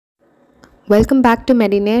Welcome back to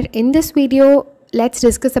Medinare. In this video, let's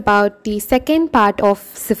discuss about the second part of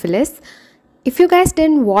syphilis. If you guys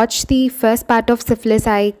didn't watch the first part of syphilis,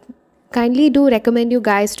 I kindly do recommend you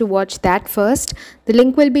guys to watch that first. The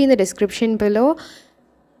link will be in the description below,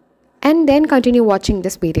 and then continue watching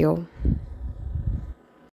this video.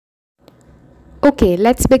 Okay,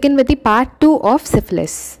 let's begin with the part 2 of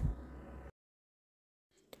syphilis.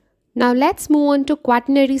 Now let's move on to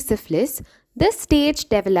quaternary syphilis. This stage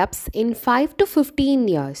develops in 5 to 15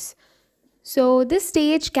 years. So this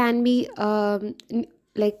stage can be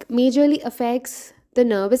majorly affects the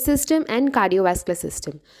nervous system and cardiovascular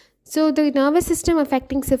system. So the nervous system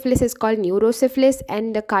affecting syphilis is called neurosyphilis,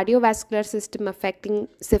 and the cardiovascular system affecting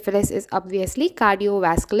syphilis is obviously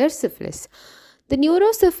cardiovascular syphilis. The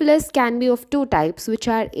neurosyphilis can be of two types, which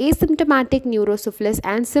are asymptomatic neurosyphilis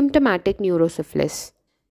and symptomatic neurosyphilis.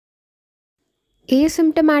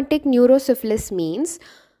 Asymptomatic neurosyphilis means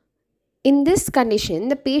in this condition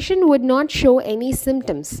the patient would not show any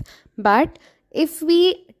symptoms, but if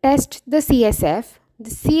we test the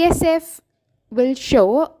CSF will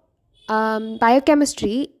show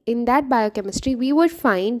biochemistry. In that biochemistry we would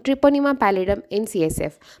find treponema pallidum in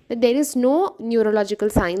CSF, but there is no neurological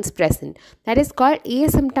signs present. That is called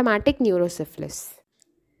asymptomatic neurosyphilis.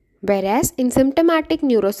 Whereas in symptomatic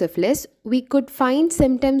neurosyphilis, we could find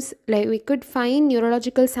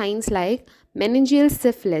neurological signs like meningeal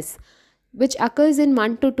syphilis, which occurs in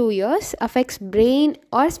 1 to 2 years, affects brain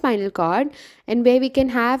or spinal cord, and where we can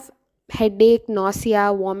have headache,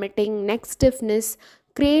 nausea, vomiting, neck stiffness,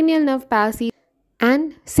 cranial nerve palsy,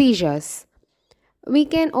 and seizures. We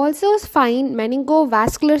can also find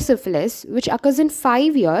meningovascular syphilis, which occurs in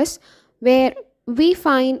 5 years, where we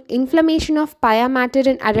find inflammation of pia mater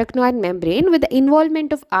and arachnoid membrane with the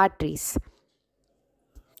involvement of arteries.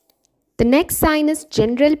 The next sign is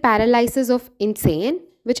general paralysis of insane,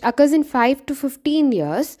 which occurs in 5 to 15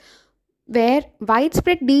 years, where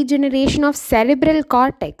widespread degeneration of cerebral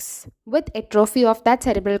cortex with atrophy of that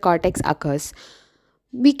cerebral cortex occurs.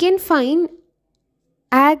 We can find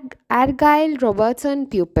Argyll-Robertson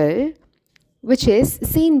pupil, which is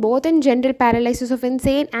seen both in general paralysis of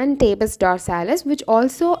insane and tabes dorsalis, which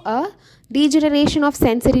also a degeneration of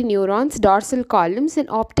sensory neurons, dorsal columns, and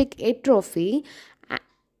optic atrophy,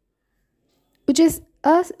 which is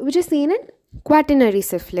seen in quaternary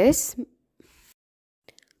syphilis.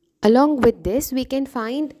 Along with this, we can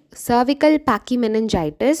find cervical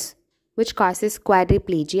pachymeningitis, which causes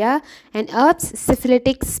quadriplegia, and Erb's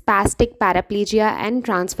syphilitic spastic paraplegia and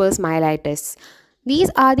transverse myelitis.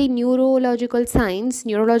 These are the neurological signs,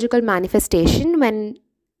 neurological manifestation when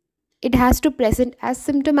it has to present as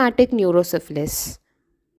symptomatic neurosyphilis.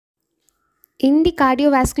 In the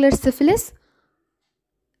cardiovascular syphilis,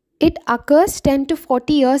 it occurs 10 to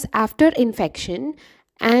 40 years after infection,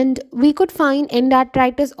 and we could find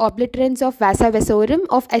endarteritis obliterans of vasa vasorum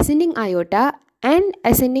of ascending aorta and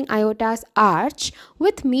ascending aorta's arch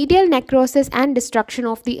with medial necrosis and destruction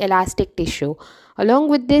of the elastic tissue. Along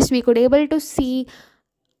with this, we could able to see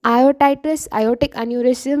aortitis, aortic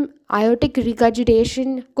aneurysm, aortic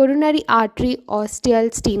regurgitation, coronary artery ostial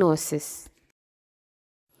stenosis.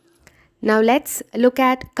 Now let's look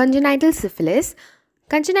at congenital syphilis.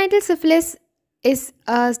 Congenital syphilis is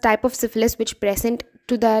a type of syphilis which present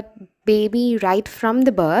to the baby right from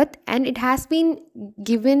the birth, and it has been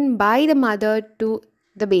given by the mother to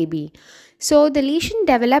the baby. So the lesion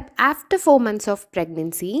develop after 4 months of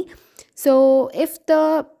pregnancy. So if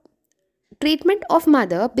the treatment of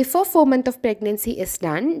mother before 4 months of pregnancy is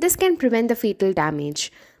done, this can prevent the fetal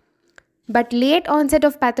damage. But late onset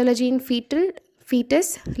of pathology in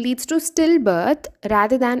fetus leads to stillbirth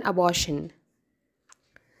rather than abortion.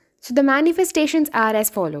 So the manifestations are as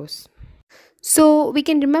follows. So we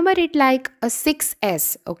can remember it like a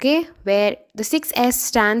 6S, okay, where the 6S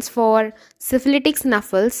stands for syphilitic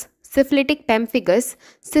snuffles, syphilitic pemphigus,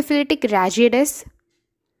 syphilitic rhagitis,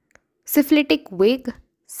 syphilitic wig,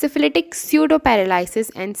 syphilitic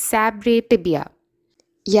pseudoparalysis, and sabratibbia.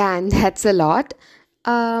 Yeah, and that's a lot.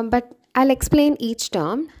 But I'll explain each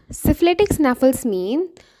term. Syphilitic snuffles mean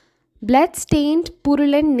blood-stained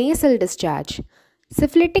purulent nasal discharge.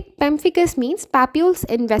 Syphilitic pemphigus means papules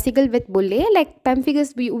in vesicle with bullae. Like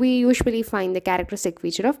pemphigus, we usually find the characteristic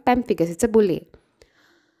feature of pemphigus. It's a bullae.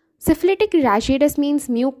 Syphilitic rhagitis means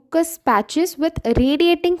mucus patches with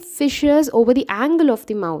radiating fissures over the angle of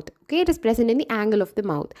the mouth. Okay, it is present in the angle of the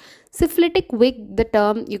mouth. Syphilitic wig, the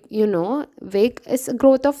term you know, wig is a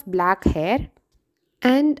growth of black hair.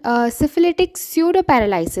 And syphilitic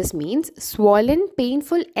pseudoparalysis means swollen,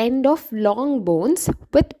 painful end of long bones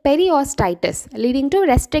with periostitis leading to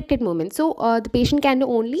restricted movement. So the patient can do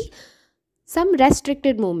only some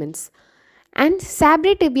restricted movements. And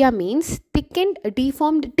sabrotibia means thickened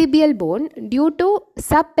deformed tibial bone due to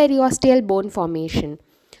subperiosteal bone formation.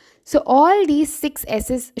 So all these 6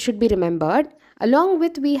 S's should be remembered. Along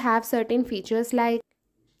with, we have certain features like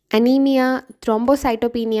anemia,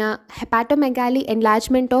 thrombocytopenia, hepatomegaly,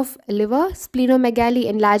 enlargement of liver, splenomegaly,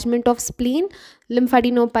 enlargement of spleen,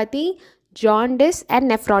 lymphadenopathy, jaundice,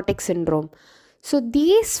 and nephrotic syndrome. So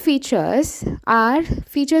these features are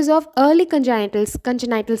features of early congenital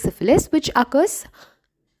syphilis, which occurs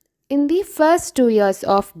in the first 2 years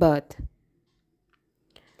of birth.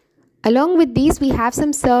 Along with these, we have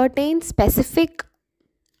some certain specific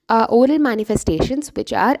oral manifestations,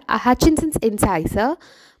 which are a Hutchinson's incisor,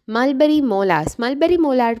 mulberry molars. Mulberry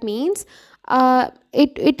molar means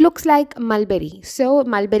it looks like mulberry. So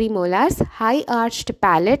mulberry molars, high arched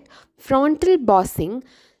palate, frontal bossing,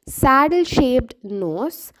 saddle shaped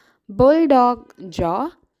nose, bulldog jaw,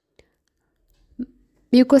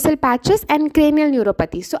 mucosal patches, and cranial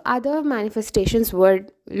neuropathy. So other manifestations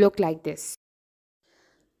would look like this.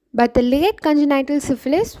 But the late congenital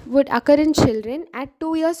syphilis would occur in children at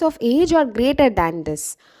 2 years of age or greater than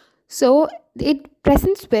this. So it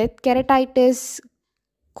presents with keratitis,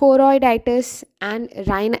 choroiditis, and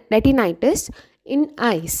retinitis in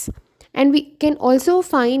eyes. And we can also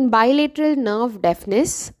find bilateral nerve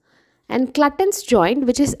deafness and Clutton's joint,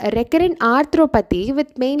 which is a recurrent arthropathy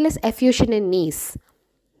with painless effusion in knees.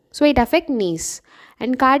 So it affects knees.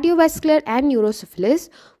 And cardiovascular and neurosyphilis,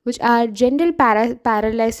 which are general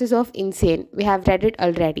paralysis of insane. We have read it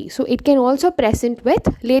already. So it can also present with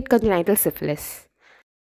late congenital syphilis.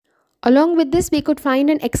 Along with this, we could find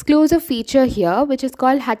an exclusive feature here, which is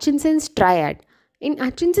called Hutchinson's Triad. In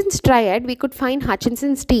Hutchinson's Triad, we could find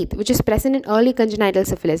Hutchinson's teeth, which is present in early congenital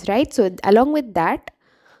syphilis, right? So along with that,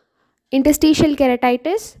 interstitial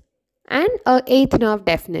keratitis and eighth nerve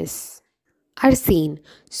deafness are seen.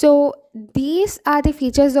 So these are the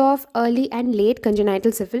features of early and late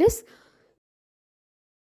congenital syphilis.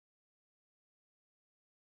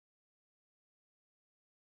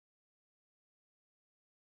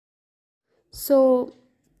 So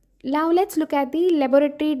now let's look at the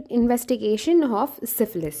laboratory investigation of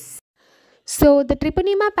syphilis. So the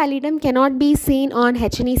Treponema pallidum cannot be seen on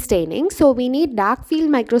H&E staining. So we need dark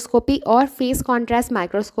field microscopy or phase contrast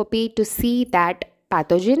microscopy to see that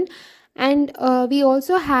pathogen. And we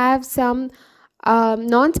also have some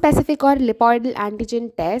non-specific or lipoidal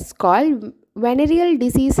antigen test called venereal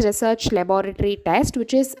disease research laboratory test,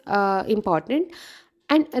 which is important,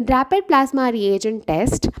 and a rapid plasma reagent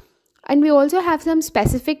test. And we also have some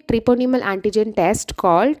specific treponemal antigen test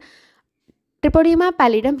called Treponema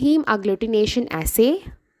pallidum heme agglutination assay,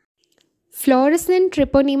 fluorescent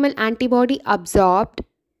treponemal antibody absorbed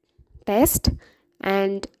test,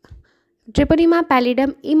 and Treponema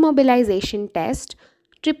pallidum immobilization test,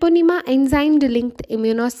 Treponema enzyme linked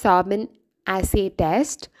immunosorbent assay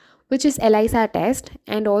test, which is ELISA test,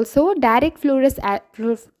 and also direct fluorescent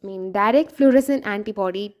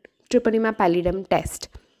antibody Treponema pallidum test.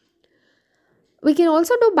 We can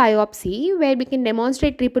also do biopsy, where we can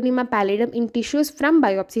demonstrate Treponema pallidum in tissues from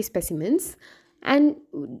biopsy specimens, and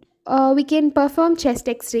we can perform chest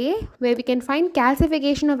X-ray, where we can find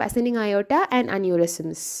calcification of ascending aorta and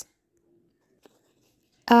aneurysms.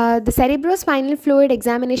 The cerebrospinal fluid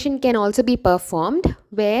examination can also be performed,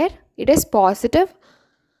 where it is positive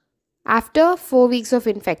after 4 weeks of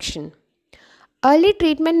infection. Early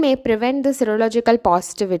treatment may prevent the serological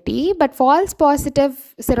positivity, but false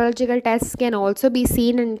positive serological tests can also be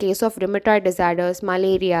seen in case of rheumatoid disorders,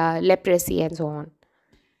 malaria, leprosy, and so on.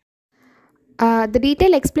 The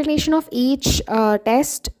detailed explanation of each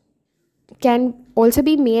test can also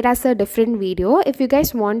be made as a different video. If you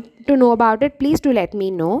guys want to know about it, please do let me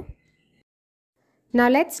know. Now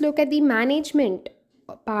let's look at the management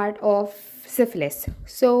part of syphilis.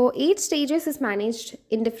 So each stages is managed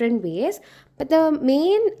in different ways, but the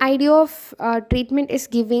main idea of treatment is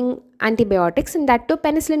giving antibiotics, and that too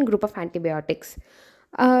penicillin group of antibiotics.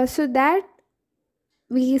 So that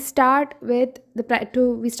we start with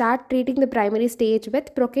we start treating the primary stage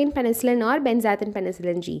with procaine penicillin or benzathine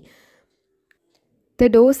penicillin G. The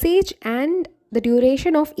dosage and the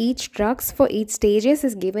duration of each drugs for each stages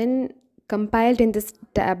is given compiled in this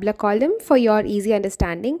tabular column for your easy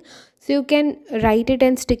understanding. So you can write it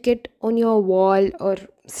and stick it on your wall or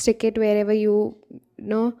stick it wherever you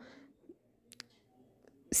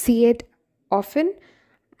see it often,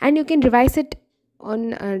 and you can revise it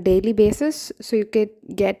on a daily basis, so you could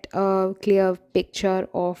get a clear picture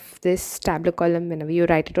of this tabular column whenever you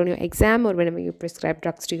write it on your exam or whenever you prescribe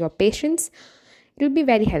drugs to your patients. It will be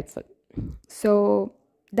very helpful. So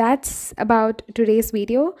that's about today's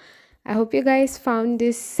video. I hope you guys found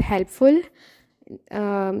this helpful.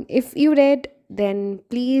 If you did, then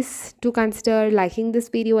please do consider liking this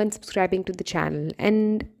video and subscribing to the channel.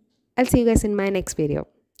 And I'll see you guys in my next video.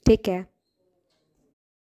 Take care.